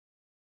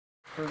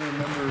Further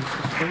member's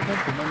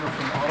statement, the member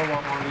from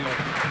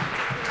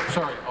Ottawa-Vanier.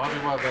 Sorry,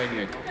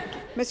 Ottawa-Vanier.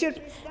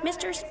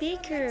 Mr.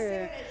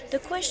 Speaker, the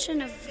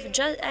question of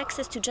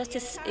access to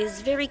justice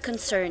is very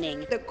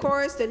concerning. The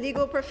courts, the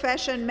legal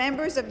profession,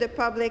 members of the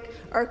public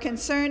are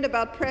concerned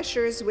about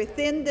pressures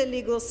within the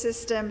legal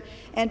system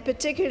and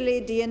particularly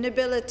the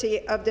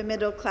inability of the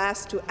middle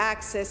class to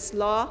access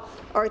law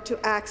or to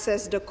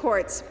access the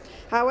courts.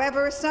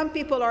 However, some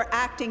people are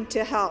acting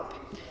to help.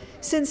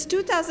 Since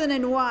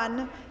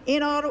 2001,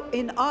 in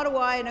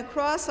Ottawa and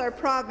across our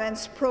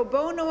province, Pro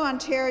Bono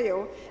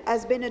Ontario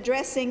has been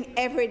addressing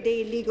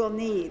everyday legal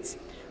needs.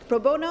 Pro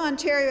Bono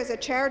Ontario is a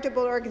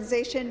charitable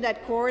organization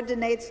that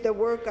coordinates the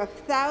work of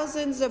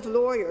thousands of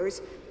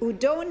lawyers who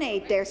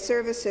donate their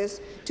services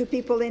to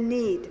people in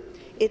need.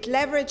 It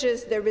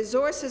leverages the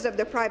resources of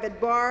the private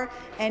bar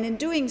and in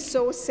doing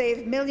so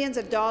save millions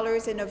of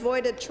dollars in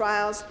avoided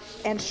trials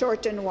and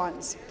shortened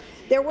ones.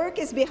 Their work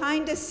is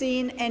behind the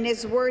scene and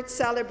is worth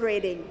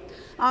celebrating.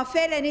 Last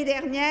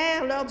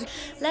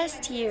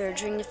year,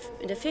 during the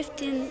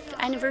 15th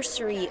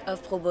anniversary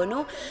of Pro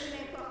Bono,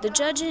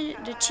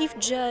 the Chief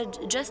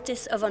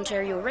Justice of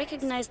Ontario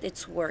recognized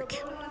its work.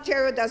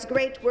 Ontario does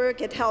great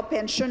work. It helps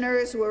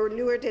pensioners who are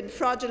lured in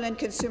fraudulent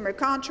consumer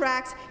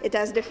contracts. It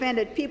has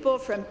defended people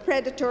from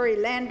predatory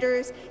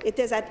lenders. It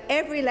is at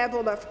every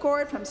level of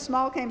court, from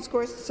small claims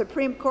courts to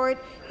Supreme Court.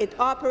 It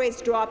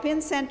operates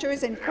drop-in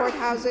centres in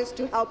courthouses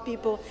to help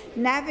people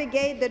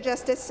navigate the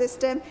justice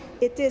system.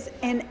 It is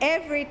in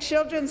every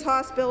children's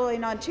hospital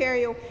in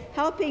Ontario,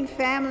 helping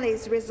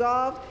families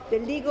resolve the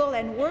legal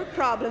and work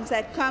problems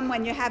that come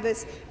when you have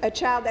a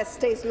child that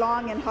stays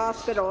long in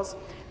hospitals.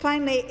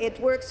 Finally, it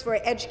works for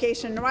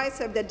education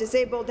rights of the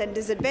disabled and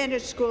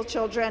disadvantaged school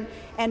children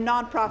and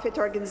non-profit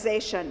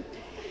organizations.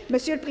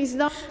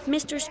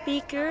 Mr.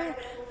 Speaker,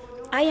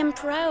 I am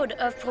proud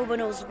of Pro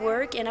Bono's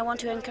work, and I want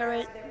to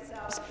encourage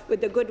with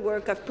the good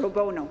work of Pro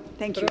Bono.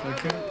 Thank you.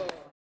 Thank you.